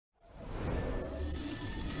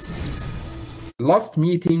Last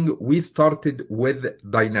meeting, we started with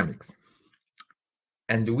dynamics.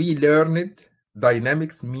 And we learned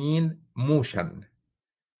dynamics mean motion,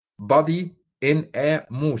 body in a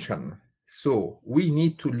motion. So we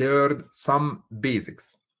need to learn some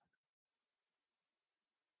basics.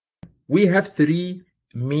 We have three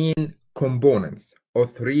main components or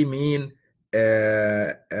three main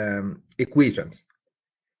equations.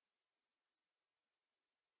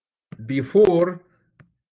 Before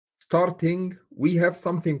starting, we have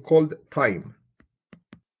something called time,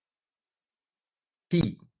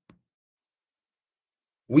 T.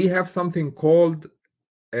 We have something called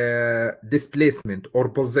displacement or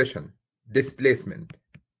position, displacement,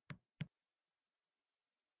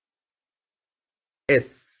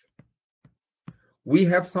 S. We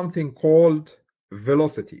have something called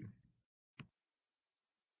velocity,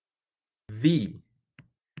 V.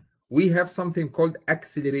 We have something called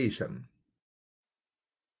acceleration,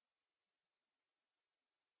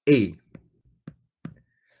 A.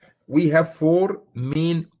 We have four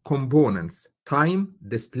main components: time,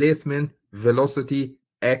 displacement, velocity,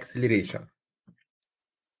 acceleration.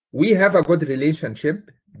 We have a good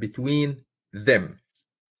relationship between them.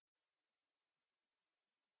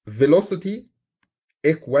 Velocity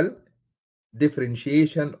equal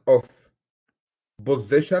differentiation of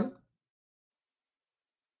position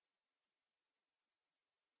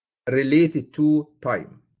related to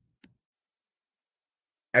time.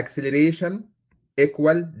 Acceleration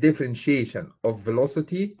equal differentiation of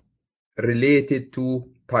velocity related to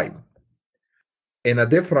time. In a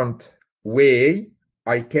different way,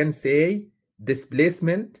 I can say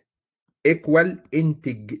displacement equal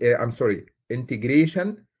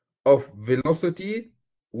integration of velocity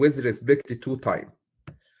with respect to time.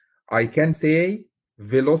 I can say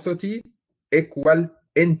velocity equal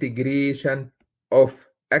integration of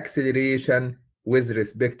acceleration with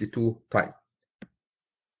respect to time.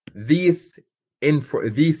 These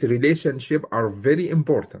relationships are very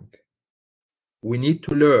important. We need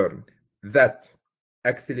to learn that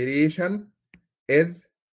acceleration is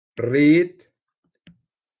rate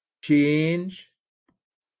change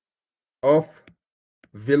of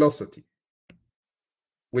velocity,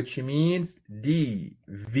 which means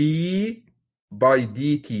dv by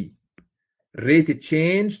dt. Rate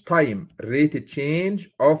change time, rate change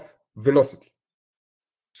of velocity.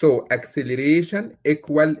 So acceleration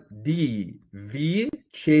equal dv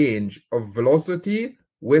change of velocity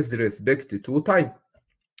with respect to time.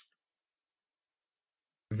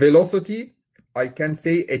 Velocity, I can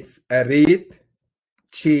say it's a rate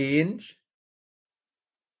change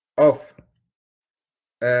of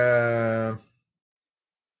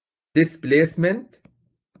displacement.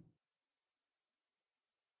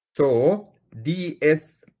 So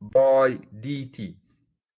ds by dt.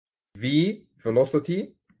 V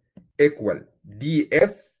velocity equal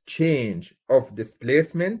ds change of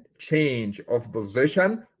displacement, change of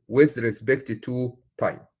position with respect to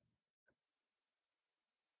time.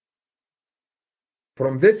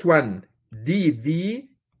 From this one, dv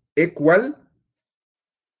equal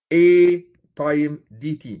a time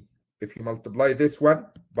dt. If you multiply this one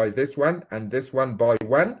by this one and this one by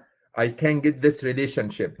 1, I can get this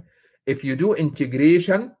relationship. If you do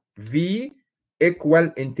integration, v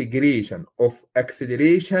equal integration of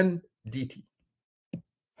acceleration dt.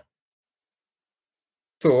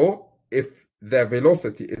 So if the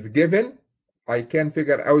velocity is given, I can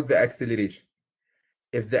figure out the acceleration.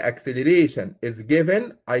 If the acceleration is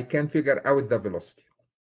given, I can figure out the velocity.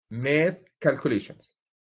 Math calculations.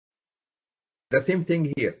 The same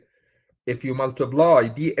thing here. If you multiply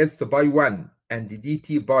ds by 1 and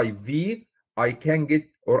dt by v, I can get,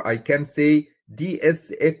 or I can say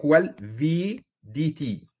ds equal v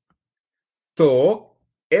dt. So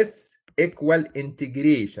s equal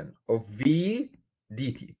integration of v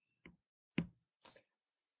dt.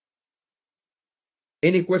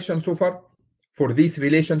 Any questions so far for this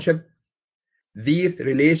relationship? These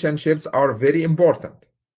relationships are very important.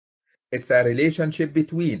 It's a relationship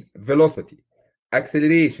between velocity,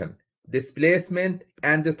 acceleration, displacement,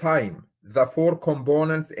 and the time, the four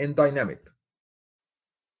components in dynamic.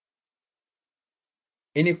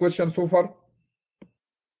 Any questions so far?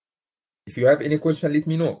 If you have any question, let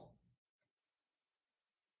me know.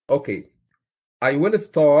 Okay, I will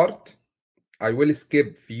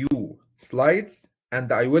skip few slides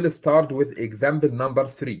and I will start with example number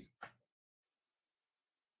 3.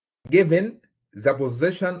 Given the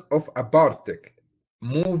position of a particle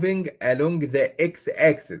moving along the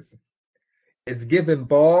x-axis is given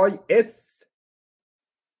by s,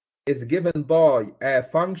 is given by a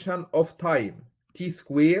function of time t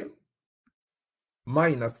squared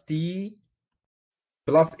minus t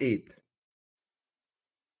plus 8,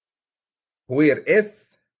 where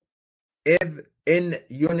S is in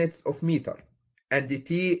units of meter and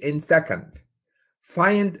T in second.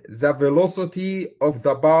 Find the velocity of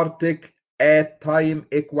the particle at time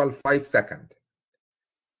equal 5 seconds.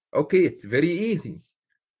 Okay, it's very easy.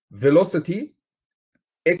 Velocity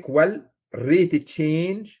equal rate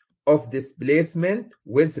change of displacement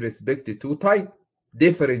with respect to time.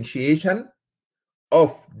 Differentiation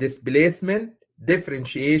of displacement,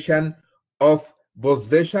 differentiation of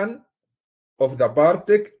position of the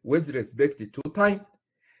particle with respect to time.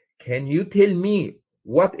 Can you tell me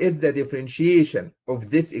what is the differentiation of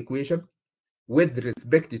this equation with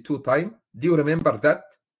respect to time? Do you remember that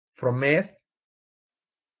from math?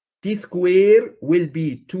 T square will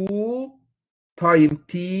be 2 times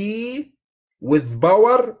t with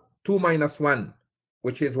power 2 minus 1,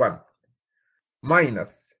 which is 1,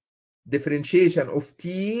 minus differentiation of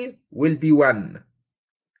t will be 1.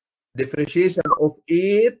 Differentiation of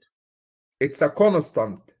 8, it's a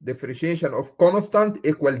constant. Differentiation of constant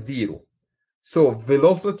equals 0. So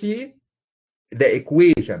velocity, the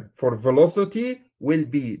equation for velocity will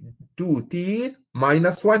be 2t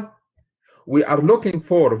minus 1. We are looking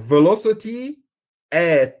for velocity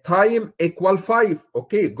at time equal 5.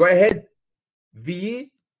 Okay, go ahead.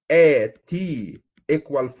 V at t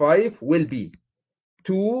equal 5 will be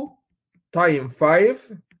 2 times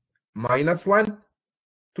 5 minus 1.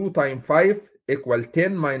 2 times 5 equal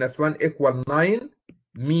 10 minus 1 equal 9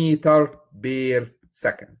 meter per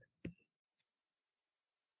second.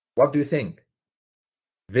 What do you think?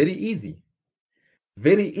 Very easy.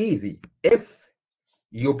 Very easy. If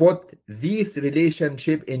you put this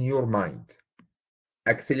relationship in your mind,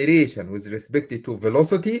 acceleration with respect to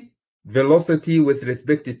velocity, velocity with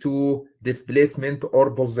respect to displacement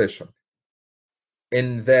or position,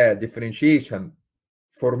 in the differentiation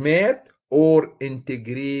format or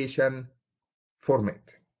integration format.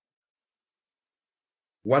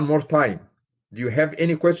 One more time. Do you have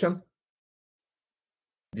any question?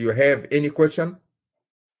 Do you have any question?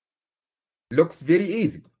 Looks very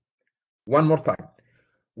easy. One more time.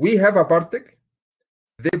 We have a particle.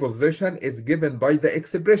 The position is given by the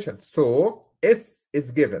expression. So S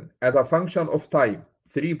is given as a function of time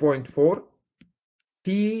 3.4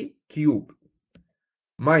 t cube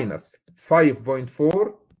minus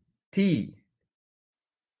 5.4 t.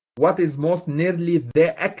 What is most nearly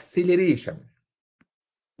the acceleration?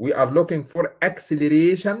 We are looking for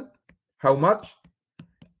acceleration. How much?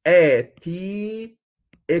 At t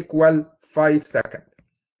equal 5 seconds.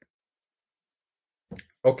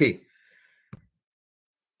 Okay.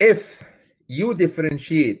 If you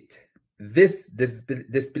differentiate this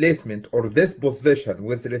displacement or this position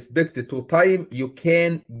with respect to time, you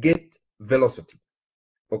can get velocity.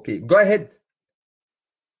 Okay, go ahead.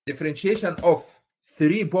 Differentiation of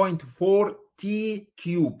 3.4 t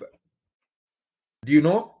cube. Do you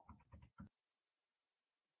know?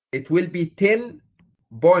 It will be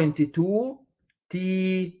 10.2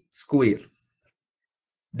 t square.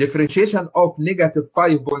 Differentiation of negative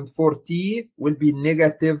 5.4 t will be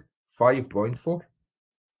negative 5.4.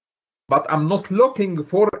 But I'm not looking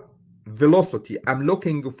for velocity. I'm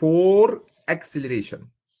looking for acceleration.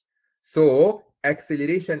 So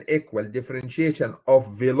acceleration equal differentiation of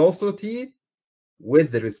velocity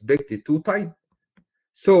with respect to time.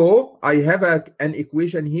 So I have an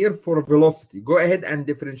equation here for velocity. Go ahead and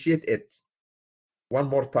differentiate it one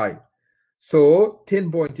more time. So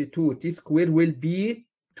 10.2 t squared will be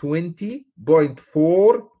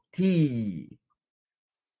 20.4 t.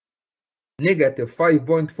 Negative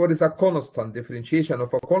 5.4 is a constant. Differentiation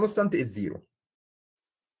of a constant is 0.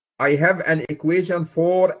 I have an equation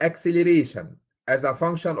for acceleration as a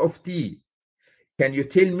function of t. Can you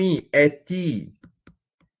tell me at t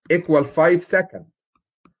equal 5 seconds,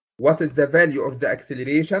 what is the value of the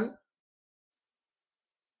acceleration?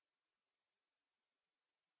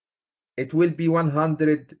 It will be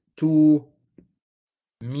 102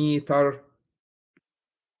 meter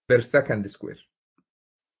per second square.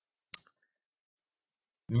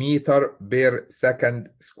 Meter per second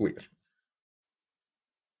square.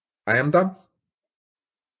 I am done.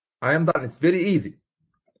 I am done. It's very easy.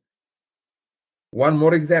 One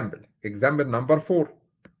more example. Example number 4.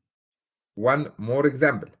 One more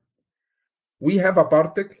example. We have a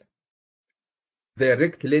particle. The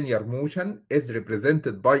rectilinear motion is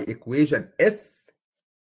represented by equation S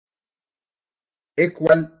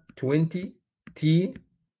equal 20 t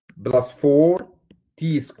plus 4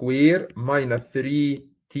 t square minus 3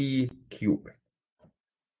 t cube.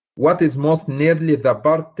 What is most nearly the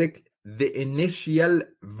particle? The initial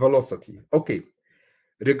velocity. Okay.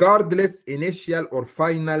 Regardless, initial or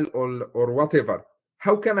final or whatever.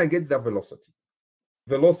 How can I get the velocity?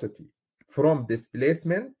 Velocity from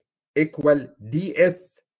displacement equal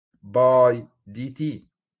ds by dt.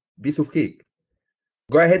 Piece of cake.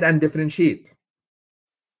 Go ahead and differentiate.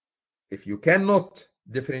 If you cannot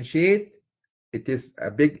differentiate, it is a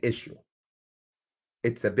big issue.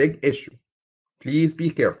 It's a big issue. Please be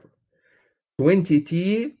careful.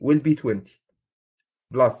 20t will be 20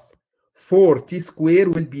 plus 4t squared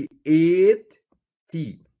will be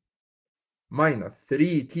 8t minus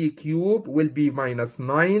 3t cubed will be minus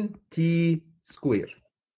 9t squared.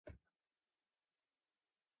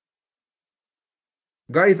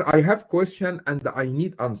 Guys, I have question and I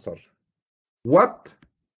need answer. What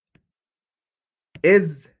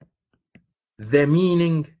is the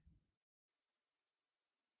meaning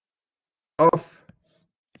of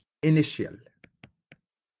initial?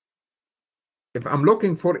 If I'm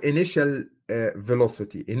looking for initial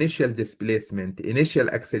velocity, initial displacement, initial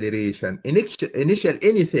acceleration, initial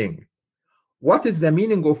anything, what is the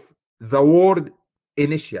meaning of the word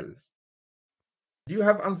initial? Do you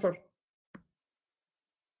have answer?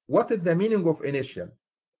 What is the meaning of initial?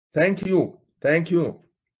 Thank you. Thank you.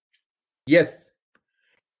 Yes.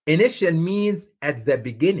 Initial means at the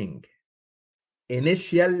beginning.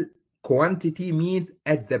 Initial quantity means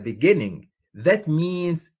at the beginning. That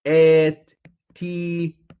means at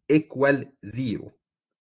t equal 0.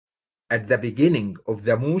 At the beginning of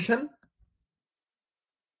the motion,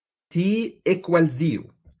 t equals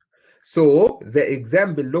 0. So the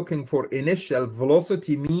example looking for initial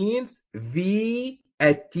velocity means v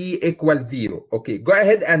at t equals 0. Okay, go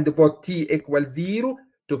ahead and put t equals 0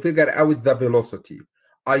 to figure out the velocity.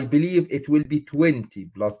 I believe it will be 20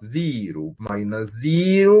 plus 0 minus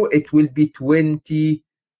 0. It will be 20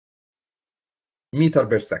 meters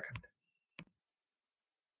per second.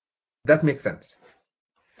 That makes sense.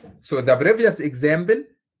 So the previous example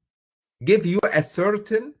give you a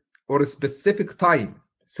certain or a specific time.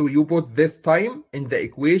 So you put this time in the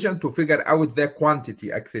equation to figure out the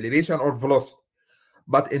quantity, acceleration or velocity.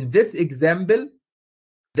 But in this example,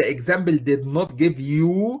 the example did not give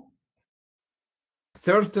you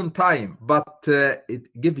certain time, but it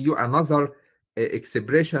gives you another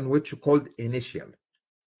expression which called initial.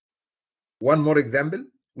 One more example.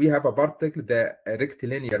 We have a particle, the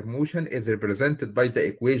rectilinear motion is represented by the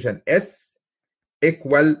equation S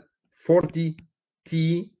equal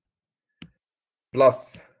 40t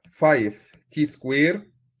plus 5t squared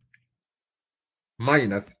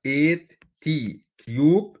minus 8t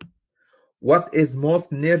cubed. What is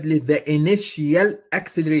most nearly the initial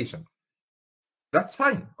acceleration? That's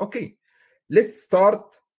fine. Okay. Let's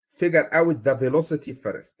start figure out the velocity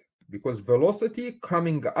first, because velocity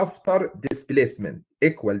coming after displacement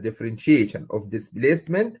equal differentiation of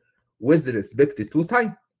displacement with respect to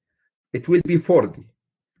time. It will be 40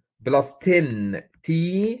 plus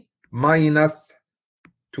 10t minus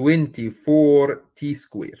 24t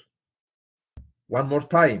squared. One more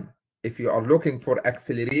time. If you are looking for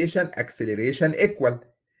acceleration, acceleration equal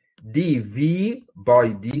dv by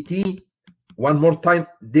dt. One more time,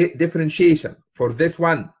 differentiation for this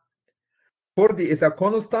one. 40 is a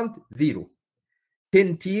constant, 0.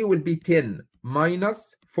 10t will be 10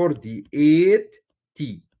 minus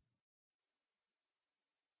 48t.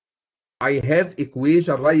 I have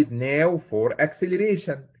equation right now for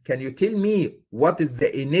acceleration. Can you tell me what is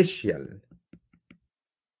the initial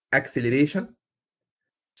acceleration?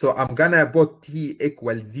 So I'm gonna put t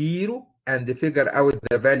equals 0 and figure out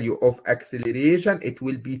the value of acceleration. It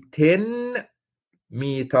will be 10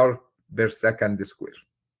 meters per second square.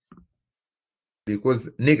 Because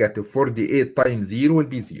negative 48 times 0 will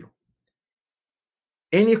be 0.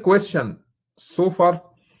 Any question so far?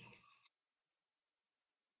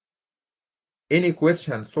 Any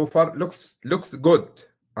question so far? Looks good.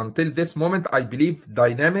 Until this moment, I believe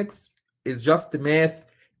dynamics is just math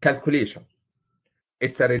calculation.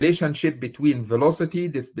 It's a relationship between velocity,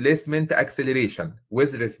 displacement, acceleration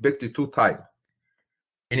with respect to time.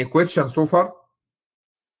 Any question so far?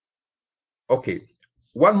 Okay.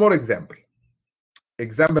 One more example.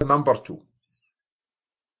 Example number 2.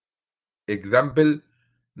 Example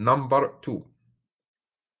number 2.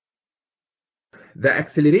 The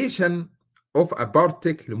acceleration of a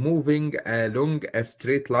particle moving along a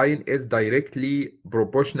straight line is directly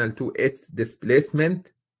proportional to its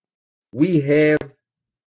displacement. We have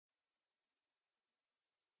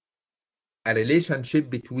a relationship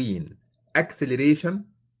between acceleration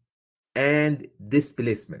and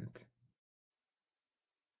displacement.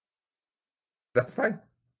 That's fine.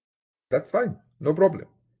 That's fine. No problem.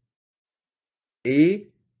 A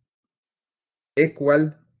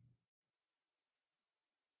equal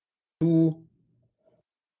to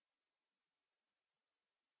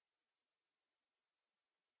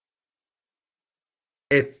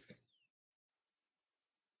S.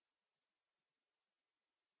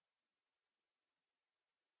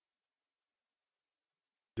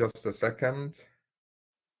 Just a second.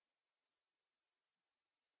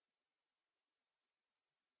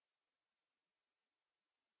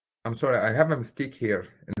 I'm sorry, I have a mistake here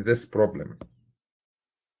in this problem.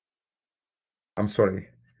 I'm sorry.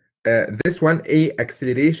 This one, A,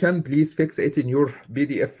 acceleration, please fix it in your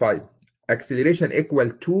PDF file. Acceleration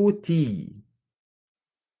equal to T,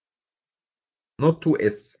 not to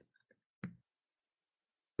S.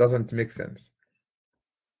 Doesn't make sense.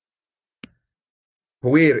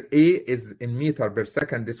 Where A is in meter per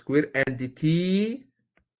second square and T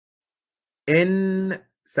in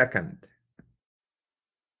second.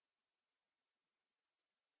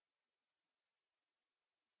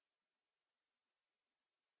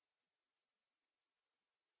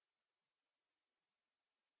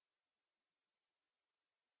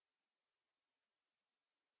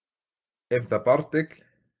 If the particle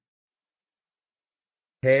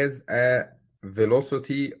has a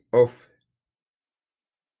velocity of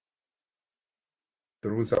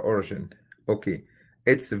through the origin, okay,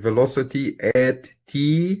 its velocity at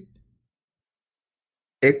T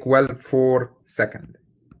equal 4 seconds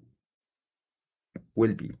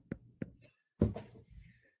will be.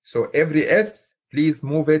 So every S, please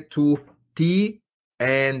move it to T,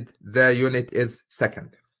 and the unit is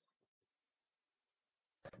second.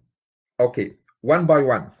 Okay, one by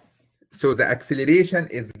one. So the acceleration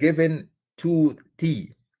is given to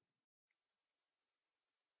T.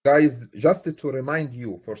 Guys, just to remind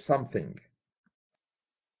you for something,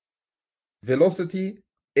 velocity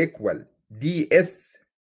equal ds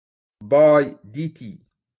by dt.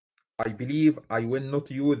 I believe I will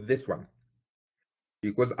not use this one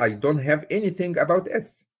because I don't have anything about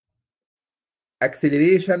s.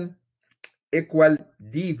 Acceleration equal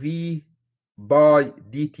dv by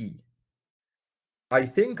dt. I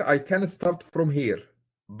think I can start from here,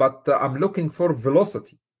 but I'm looking for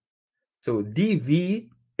velocity. So dv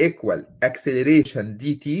equal acceleration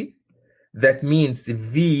dt. That means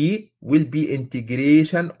v will be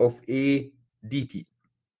integration of a dt.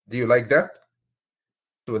 Do you like that?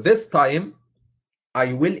 So this time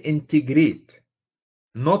I will integrate,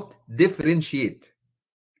 not differentiate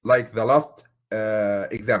like the last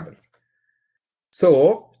examples.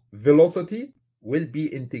 So velocity will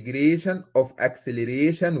be integration of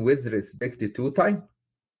acceleration with respect to time.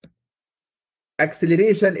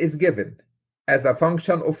 Acceleration is given as a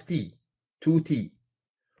function of t, 2t.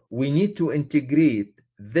 We need to integrate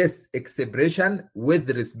this expression with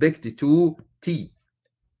respect to t.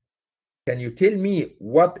 Can you tell me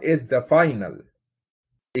what is the final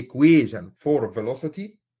equation for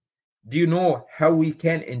velocity? Do you know how we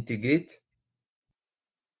can integrate?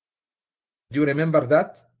 Do you remember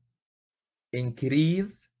that?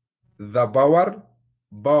 Increase the power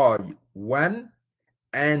by 1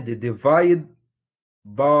 and divide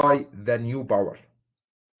by the new power.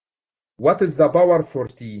 What is the power for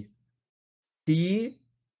t? T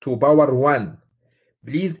to power 1.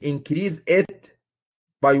 Please increase it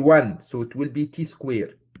by 1, so it will be t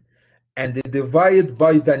squared. And divide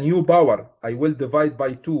by the new power. I will divide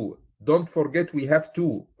by 2. Don't forget we have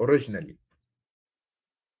 2 originally.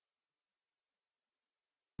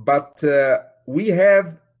 But we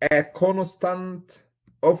have a constant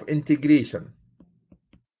of integration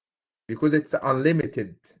because it's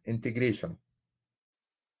unlimited integration.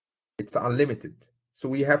 It's unlimited. So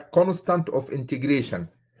we have constant of integration.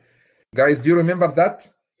 Guys, do you remember that?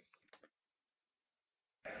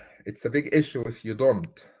 It's a big issue if you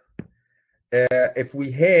don't. If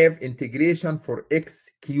we have integration for x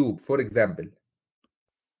cubed, for example,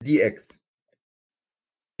 dx,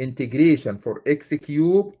 integration for x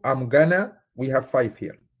cubed, we have 5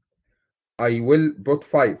 here. I will put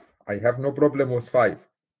 5. I have no problem with 5.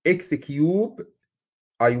 X cubed,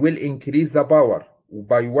 I will increase the power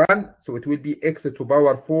by 1, so it will be x to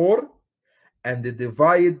power 4, and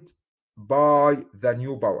divide by the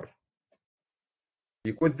new power.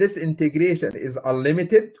 Because this integration is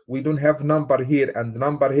unlimited, we don't have number here and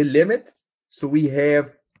number here limits, so we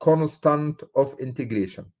have constant of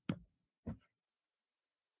integration.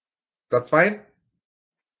 That's fine?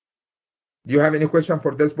 Do you have any question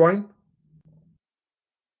for this point?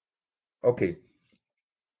 Okay.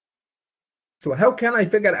 So how can I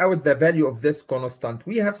figure out the value of this constant?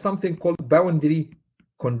 We have something called boundary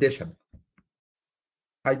condition.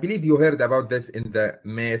 I believe you heard about this in the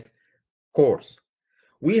math course.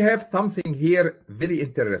 We have something here very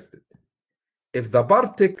interesting. If the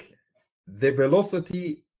particle, the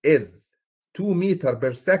velocity is 2 meters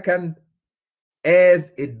per second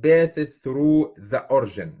as it passes through the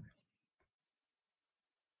origin.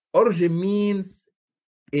 Origin means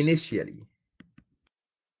initially.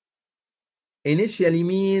 Initially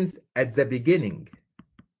means at the beginning.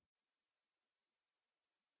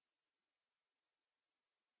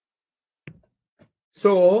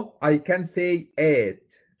 So I can say at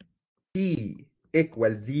t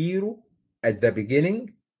equals 0 at the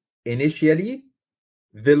beginning, initially,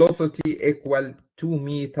 velocity equal 2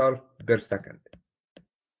 meters per second.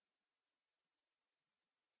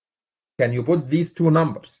 Can you put these two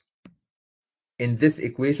numbers in this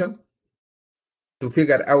equation to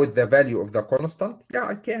figure out the value of the constant? Yeah,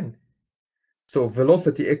 I can. So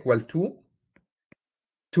velocity equal to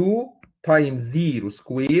 2 times 0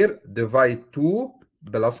 square divide 2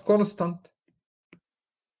 plus constant.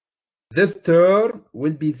 This term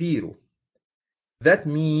will be 0. That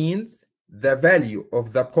means the value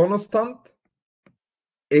of the constant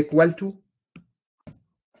equal to.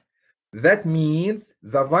 That means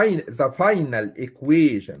the final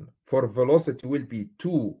equation for velocity will be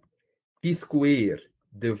 2t square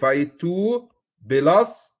divide 2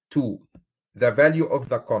 plus 2, the value of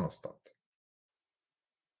the constant.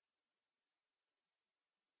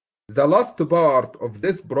 The last part of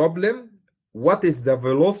this problem, what is the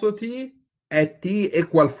velocity at t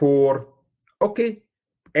equal 4? Okay,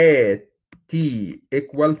 at t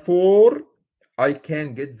equal 4, I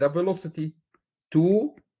can get the velocity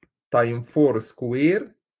 2 times 4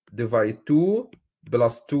 square divide 2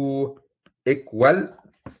 plus 2 equal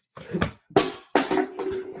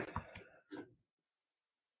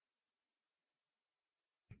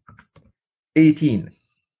 18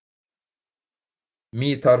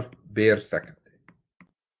 meter per second.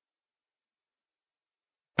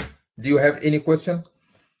 Do you have any question?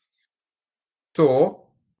 So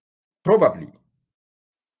probably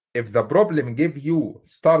if the problem gives you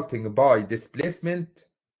starting by displacement,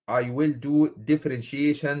 I will do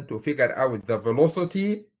differentiation to figure out the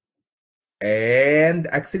velocity and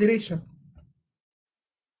acceleration.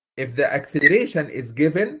 If the acceleration is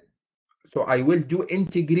given, so I will do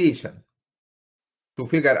integration to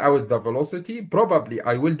figure out the velocity. Probably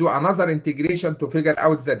I will do another integration to figure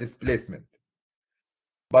out the displacement.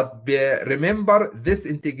 But remember, this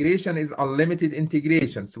integration is unlimited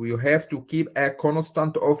integration, so you have to keep a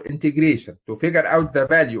constant of integration. To figure out the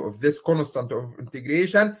value of this constant of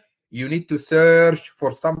integration, you need to search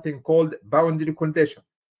for something called boundary condition.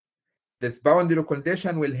 This boundary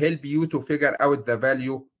condition will help you to figure out the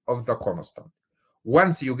value of the constant.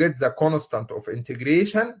 Once you get the constant of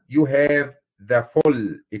integration, you have the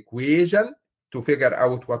full equation to figure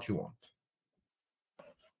out what you want.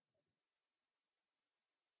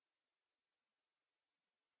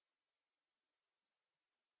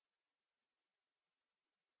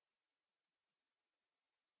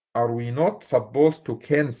 Are we not supposed to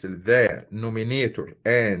cancel the numerator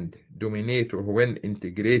and denominator when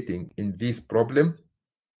integrating in this problem?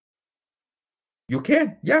 You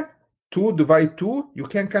can, yeah. 2 divide 2, you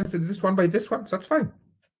can cancel this one by this one. That's fine.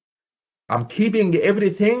 I'm keeping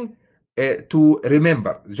everything to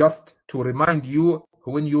remember, just to remind you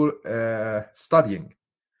when you're studying.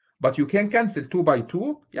 But you can cancel 2 by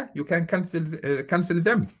 2. Yeah, you can cancel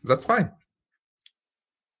them. That's fine.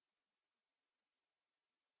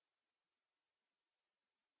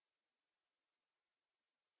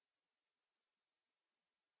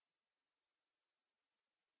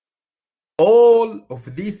 All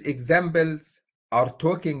of these examples are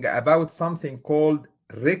talking about something called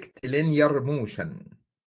rectilinear motion.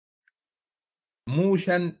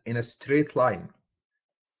 Motion in a straight line.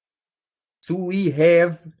 So we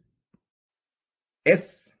have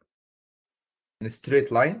S in a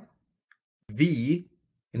straight line, V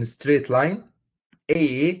in a straight line,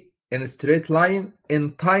 A in a straight line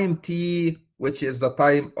in time t, which is the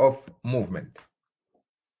time of movement.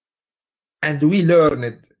 And we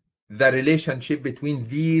learned the relationship between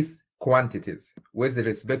these quantities with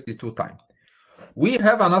respect to time. We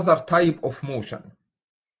have another type of motion,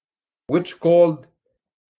 which called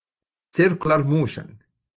circular motion.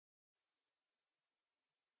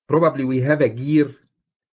 Probably we have a gear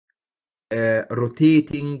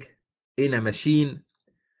rotating in a machine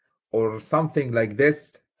or something like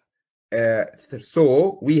this.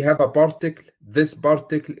 So we have a particle. This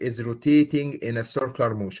particle is rotating in a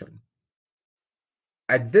circular motion.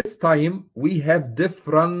 At this time, we have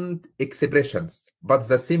different expressions, but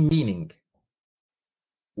the same meaning.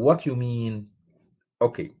 What you mean?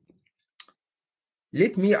 Okay.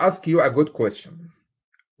 Let me ask you a good question.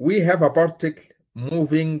 We have a particle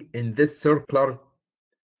moving in this circular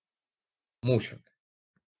motion.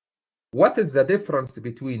 What is the difference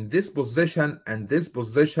between this position and this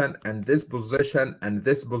position and this position and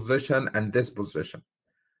this position and this position?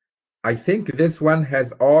 I think this one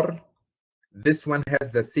has R, this one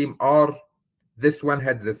has the same R, this one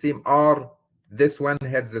has the same R, this one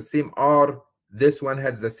has the same R, this one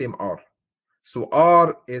has the same R. So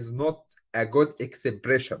R is not a good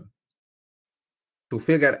expression to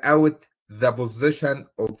figure out the position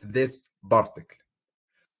of this particle.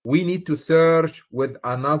 We need to search with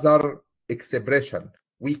another expression.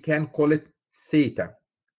 We can call it theta,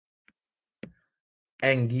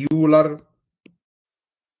 angular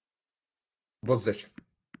position.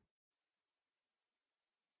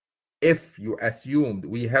 If you assumed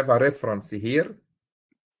we have a reference here,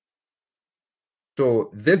 so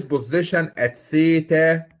this position at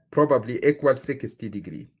theta probably equals 60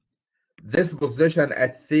 degrees. This position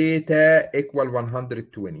at theta equal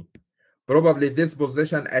 120. Probably this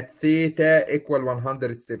position at theta equal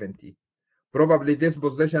 170. Probably this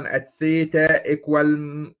position at theta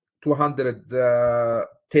equal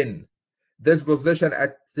 210. This position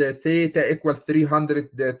at theta equal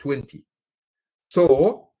 320.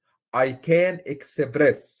 So I can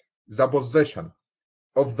express the position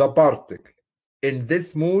of the particle in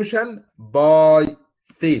this motion by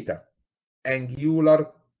theta, angular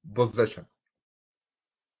position.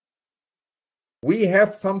 We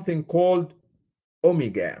have something called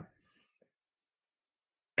omega,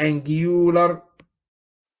 angular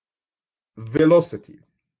velocity.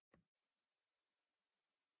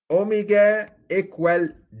 Omega equal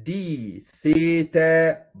d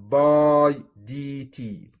theta by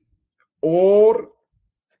dt. Or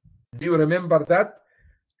do you remember that?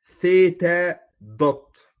 Theta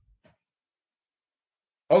dot.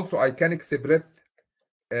 Also, I can express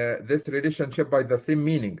this relationship by the same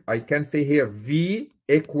meaning. I can say here V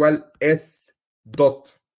equal S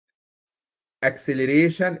dot.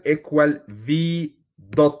 Acceleration equal V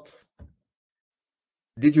dot.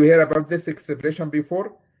 Did you hear about this expression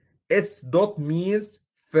before? S dot means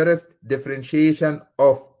first differentiation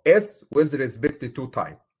of S with respect to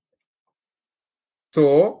time.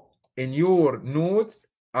 So in your notes,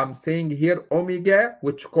 I'm saying here omega,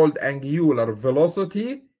 which called angular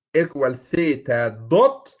velocity, equal theta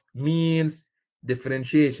dot means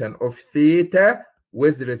differentiation of theta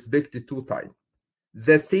with respect to time.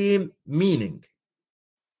 The same meaning.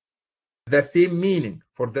 The same meaning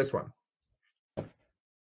for this one.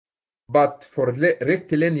 But for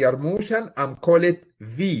rectilinear motion, I'm call it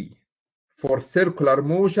V. For circular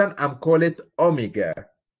motion, I'm call it omega.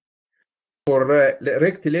 For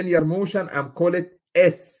rectilinear motion, I'm call it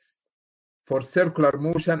S. For circular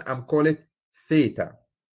motion, I'm call it theta.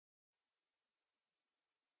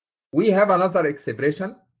 We have another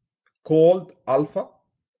expression called alpha,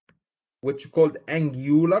 which called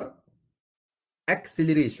angular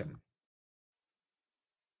acceleration,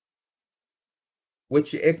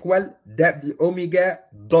 which equal W omega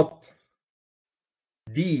dot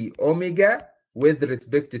d omega with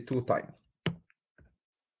respect to time.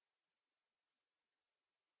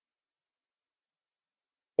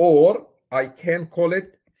 Or I can call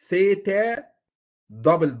it theta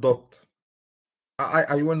double dot.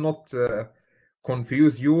 I will not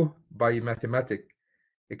confuse you by mathematic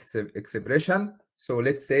expression. So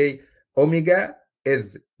let's say omega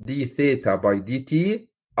is d theta by dt,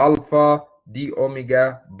 alpha d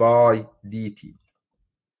omega by dt.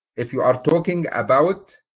 If you are talking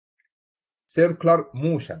about circular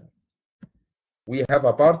motion, we have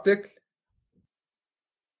a particle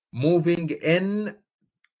moving in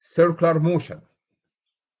circular motion.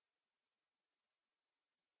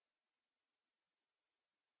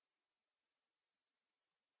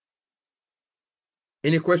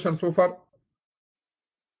 Any questions so far?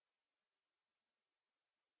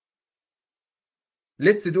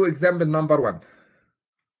 Let's do example number 1.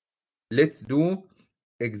 Let's do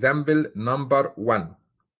example number 1.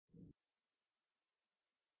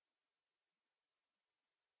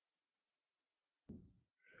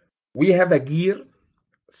 We have a gear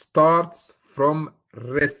starts from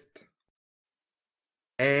rest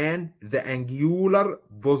and the angular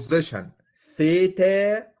position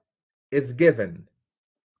theta is given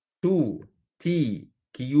 2t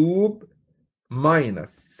cube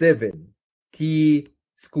minus 7t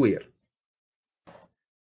square.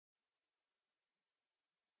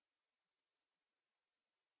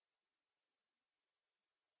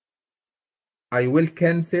 I will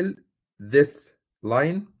cancel this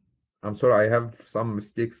line. I'm sorry, I have some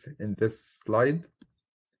mistakes in this slide.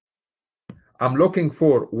 I'm looking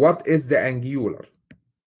for what is the angular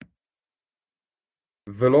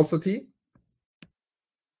velocity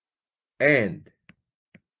and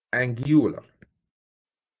angular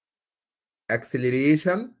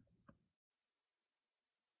acceleration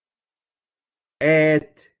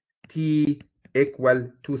at t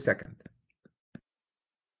equal 2 seconds.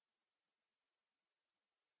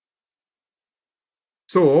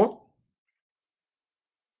 So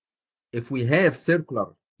if we have circular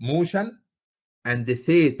motion and the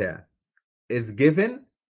theta is given,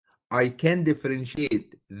 I can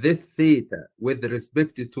differentiate this theta with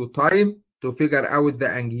respect to time to figure out the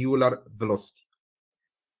angular velocity.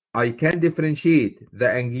 I can differentiate the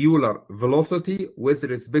angular velocity with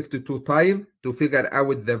respect to time to figure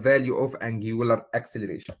out the value of angular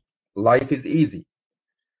acceleration. Life is easy.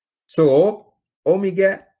 So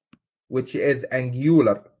omega, which is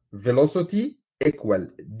angular velocity, equal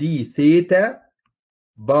d theta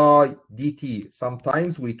by dt.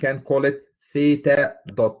 Sometimes we can call it theta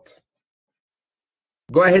dot.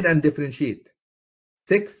 Go ahead and differentiate.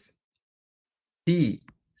 6t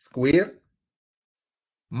squared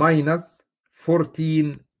minus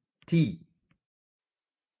 14t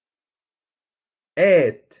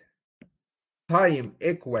at time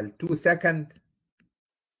equal 2 seconds,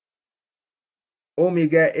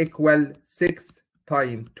 omega equal 6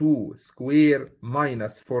 times 2 squared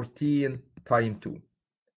minus 14 times 2.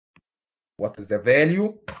 What is the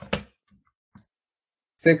value?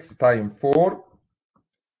 6 times 4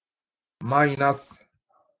 minus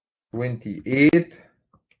 28.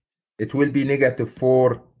 It will be negative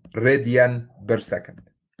 4 radian per second.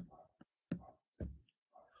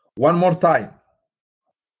 One more time.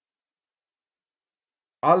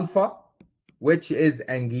 Alpha, which is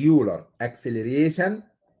angular acceleration,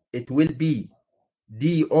 it will be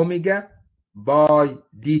d omega by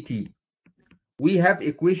dt. We have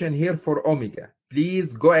equation here for omega.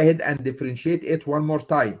 Please go ahead and differentiate it one more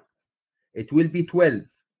time. It will be 12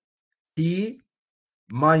 t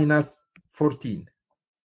minus 14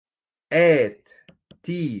 at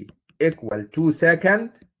t equal 2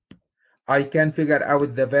 seconds. I can figure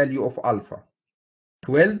out the value of alpha.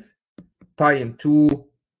 12 times 2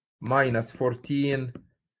 minus 14,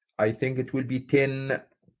 I think it will be 10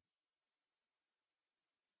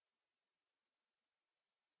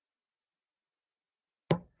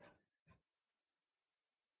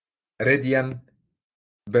 radian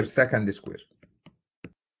per second square.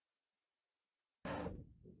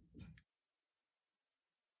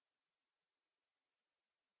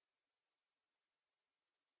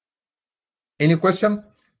 Any question?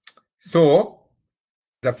 So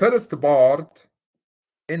the first part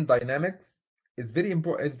in dynamics is very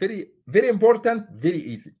important. It's very important, very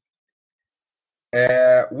easy.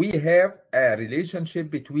 We have a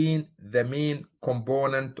relationship between the main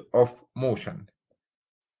component of motion: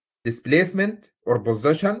 displacement or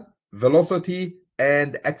position, velocity,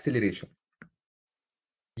 and acceleration.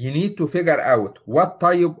 You need to figure out what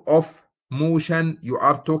type of motion you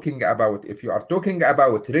are talking about. If you are talking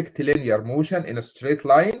about rectilinear motion in a straight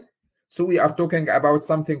line, so we are talking about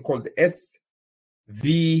something called S,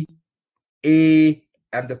 V, A,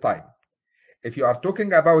 and the time. If you are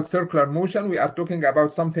talking about circular motion, we are talking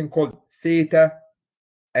about something called theta,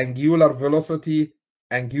 angular velocity,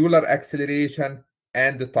 angular acceleration,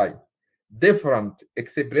 and the time. Different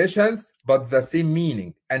expressions, but the same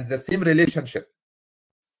meaning and the same relationship.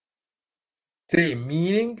 Same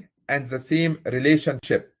meaning and the same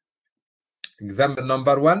relationship. Example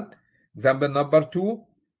number 1, example number 2,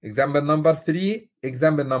 example number 3,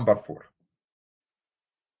 example number 4.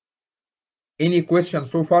 Any question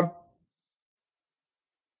so far?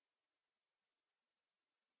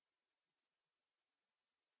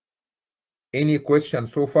 Any question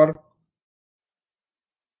so far?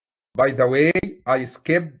 By the way, I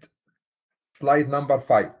skipped slide number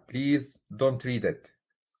 5. Please don't read it.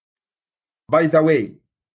 By the way,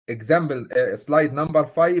 example slide number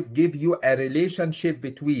 5 give you a relationship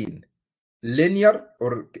between linear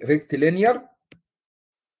or rectilinear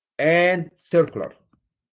and circular.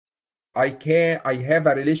 I have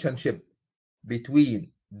a relationship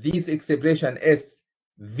between these expression S,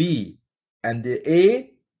 V, and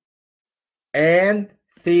A, and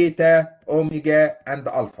theta, omega, and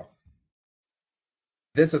alpha.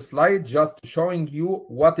 This slide just showing you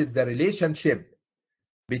what is the relationship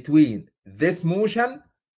between this motion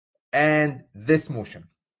and this motion.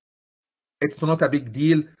 It's not a big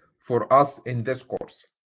deal for us in this course.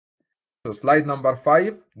 So slide number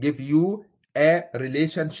 5 give you a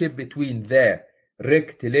relationship between the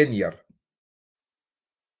rectilinear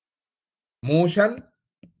motion,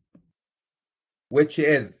 which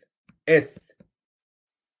is S,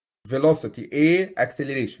 velocity, A,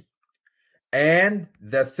 acceleration, and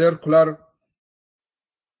the circular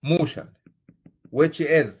motion, which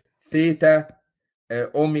is theta,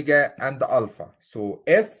 omega, and alpha. So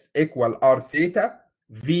S equal R theta,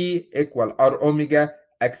 V equal R omega,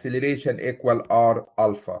 acceleration equal r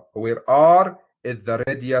alpha, where r is the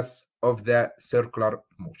radius of the circular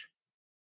motion.